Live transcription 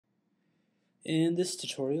In this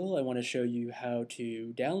tutorial, I want to show you how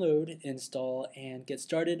to download, install, and get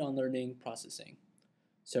started on learning processing.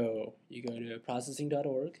 So you go to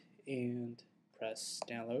processing.org and press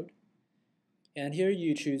download. And here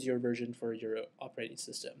you choose your version for your operating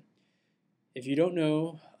system. If you don't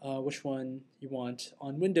know which one you want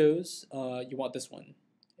on Windows, you want this one.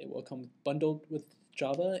 It will come bundled with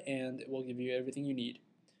Java and it will give you everything you need.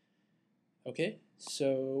 Okay,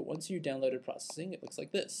 so once you downloaded processing, it looks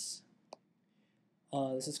like this.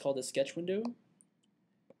 This is called a sketch window,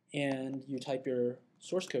 and you type your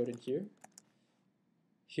source code in here.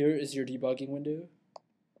 Here is your debugging window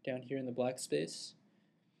down here in the black space,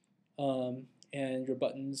 and your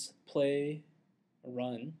buttons play,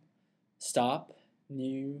 run, stop,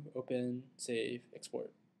 new, open, save,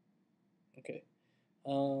 export. Okay,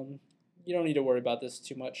 you don't need to worry about this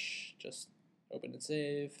too much, just open and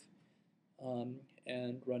save,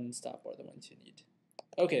 and run and stop are the ones you need.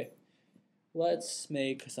 Okay. Let's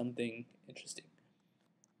make something interesting.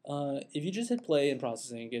 If you just hit play in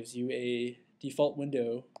processing, it gives you a default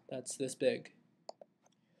window that's this big.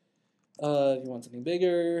 If you want something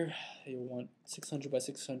bigger, you want 600 by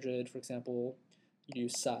 600, for example, you do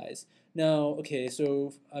size. Now, okay,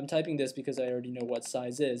 so I'm typing this because I already know what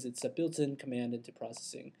size is. It's a built-in command into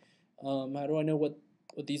processing. How do I know what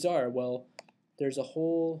these are? Well, there's a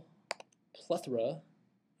whole plethora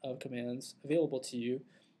of commands available to you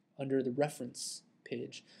under the reference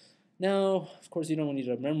page. Now, of course, you don't need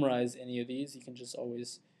to memorize any of these. You can just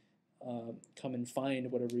always come and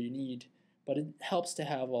find whatever you need. But it helps to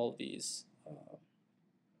have all of these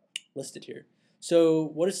listed here. So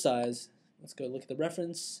what is size? Let's go look at the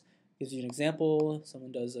reference. Gives you an example.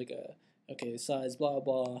 Someone does like okay, size, blah,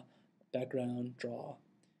 blah, background, draw.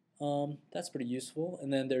 That's pretty useful.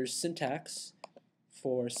 And then there's syntax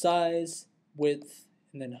for size, width,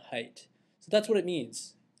 and then height. So that's what it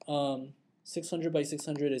means. 600 by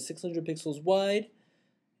 600 is 600 pixels wide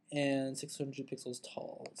and 600 pixels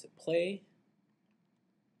tall. Let's hit play,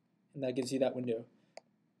 and that gives you that window.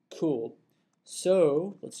 Cool.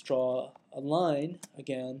 So let's draw a line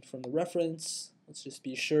again from the reference. Let's just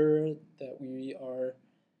be sure that we are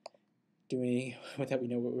doing that we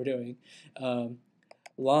know what we're doing.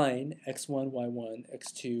 Line x1, y1,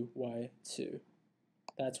 x2, y2.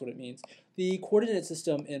 That's what it means. The coordinate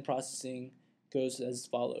system in processing goes as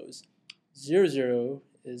follows. 0, 0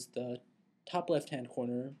 is the top left-hand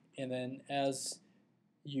corner, and then as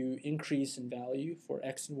you increase in value for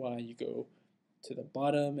x and y, you go to the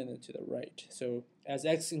bottom and then to the right. So as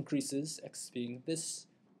x increases, x being this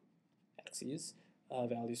axis,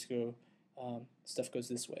 values go, stuff goes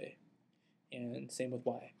this way. And same with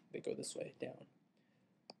y, they go this way, down.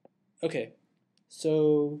 Okay,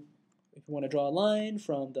 so if you want to draw a line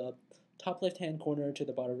from the top left-hand corner to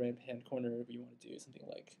the bottom right-hand corner, we want to do something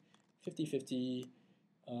like 50, 50,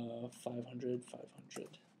 500,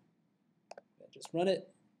 500. Then just run it.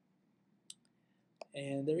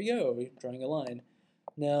 And there we go, we're drawing a line.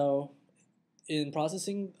 Now, in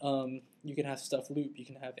processing, you can have stuff loop, you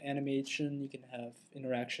can have animation, you can have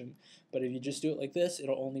interaction. But if you just do it like this,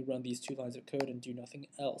 it'll only run these 2 lines of code and do nothing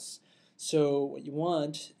else. So what you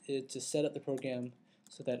want is to set up the program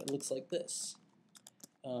so that it looks like this.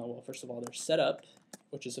 Well, first of all, there's setup,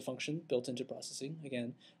 which is a function built into processing.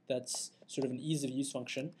 Again, that's sort of an ease of use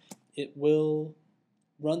function. It will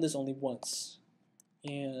run this only once.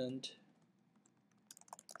 And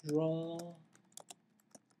draw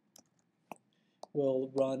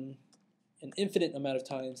will run an infinite amount of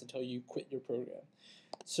times until you quit your program.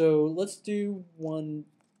 So let's do one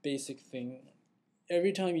basic thing.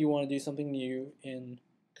 Every time you want to do something new in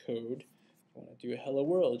code, you want to do a hello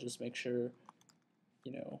world, just make sure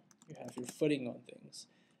you have your footing on things.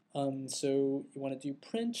 So you want to do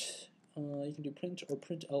print, you can do print or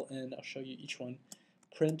println. I'll show you each one.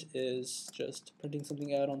 Print is just printing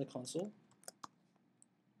something out on the console.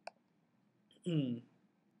 Hello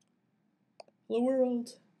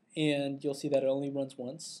world, and you'll see that it only runs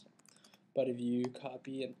once. But if you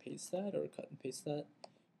copy and paste that, or cut and paste that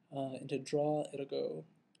into draw, it'll go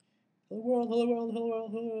hello world, hello world, hello world,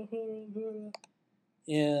 hello world, hello world.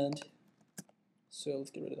 And so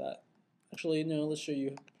let's get rid of that. Actually, no, let's show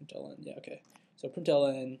you println. Yeah, okay. So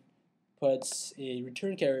println puts a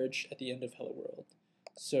return carriage at the end of hello world.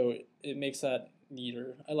 So it makes that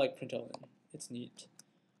neater. I like println. It's neat.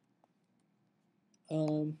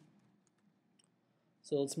 So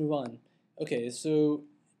let's move on. Okay, so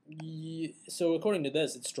according to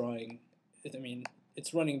this, it's drawing.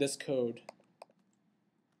 It's running this code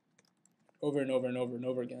over and over and over and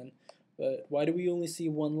over again. But why do we only see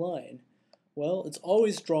one line? Well, it's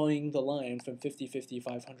always drawing the line from 50, 50,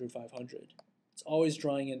 500, 500. It's always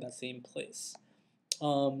drawing in that same place.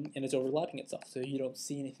 And it's overlapping itself, so you don't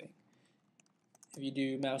see anything. If you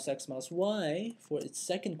do mouse X, mouse Y for its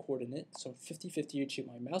second coordinate, so 50-50 to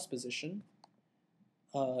my mouse position,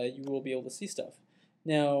 you will be able to see stuff.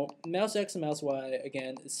 Now, mouse X and mouse Y,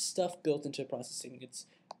 again, is stuff built into processing.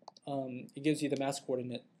 It gives you the mouse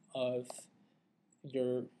coordinate of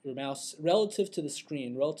your mouse relative to the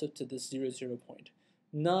screen, relative to this 0, 0 point.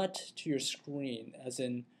 Not to your screen, as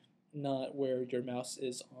in not where your mouse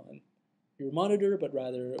is on your monitor, but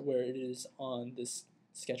rather where it is on this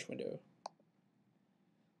sketch window.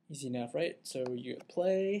 Easy enough, right? So you hit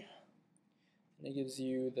play, and it gives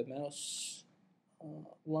you the mouse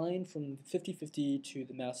line from 50-50 to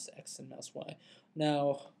the mouse X and mouse Y.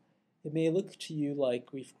 Now, it may look to you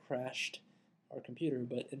like we've crashed our computer,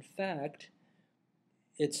 but in fact,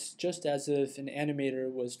 it's just as if an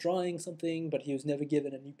animator was drawing something, but he was never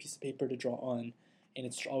given a new piece of paper to draw on, and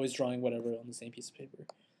it's always drawing whatever on the same piece of paper.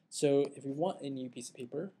 So if we want a new piece of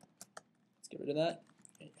paper, let's get rid of that.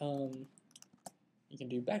 You can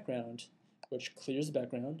do background, which clears the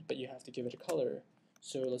background, but you have to give it a color.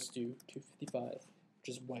 So let's do 255, which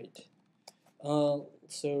is white.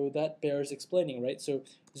 So that bears explaining, right? So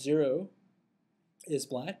 0 is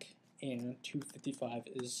black, and 255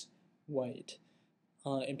 is white.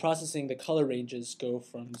 In processing, the color ranges go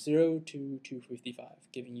from 0 to 255,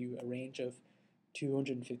 giving you a range of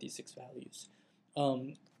 256 values.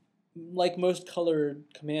 Like most color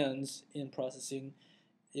commands in processing,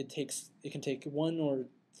 it can take 1 or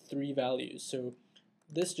 3 values. So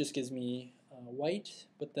this just gives me white,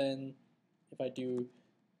 but then if I do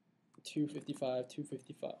 255,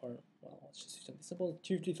 or well, let's just do something simple.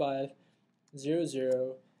 255, 0,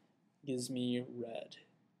 0 gives me red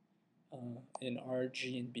in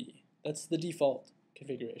RGB. That's the default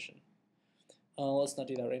configuration. Let's not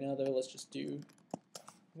do that right now, though. Let's just do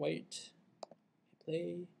white,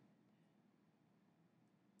 play,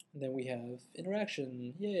 and then we have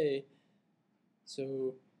interaction. Yay!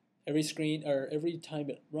 So every screen, or every time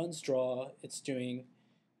it runs draw, it's drawing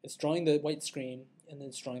the white screen, and then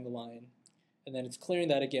it's drawing the line, and then it's clearing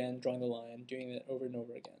that again, drawing the line, doing that over and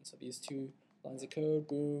over again. So these 2 lines of code,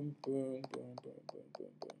 boom, boom, boom, boom, boom,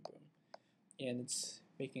 boom, boom, boom, and it's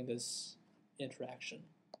making this interaction.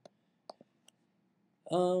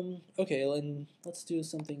 Okay, then let's do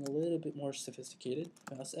something a little bit more sophisticated.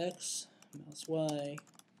 Mouse X, mouse Y,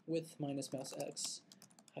 width minus mouse X,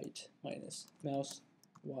 height minus mouse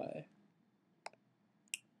Y.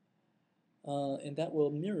 And that will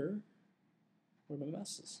mirror where my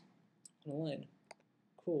mouse is on a line.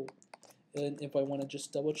 Cool. And if I want to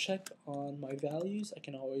just double check on my values, I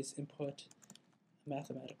can always input a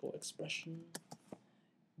mathematical expression,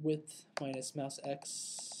 width minus mouse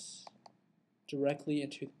X, directly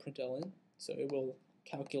into the println. So it will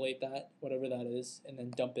calculate that, whatever that is, and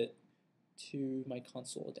then dump it to my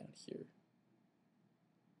console down here.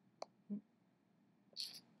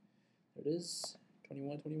 There it is,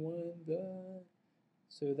 2121.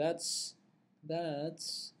 So that's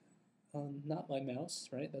not my mouse,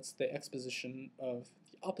 right? That's the X position of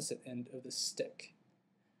the opposite end of the stick.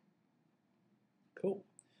 Cool.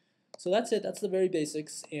 So that's it. That's the very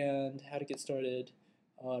basics and how to get started.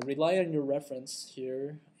 Rely on your reference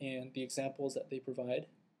here and the examples that they provide,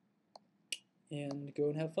 and go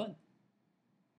and have fun.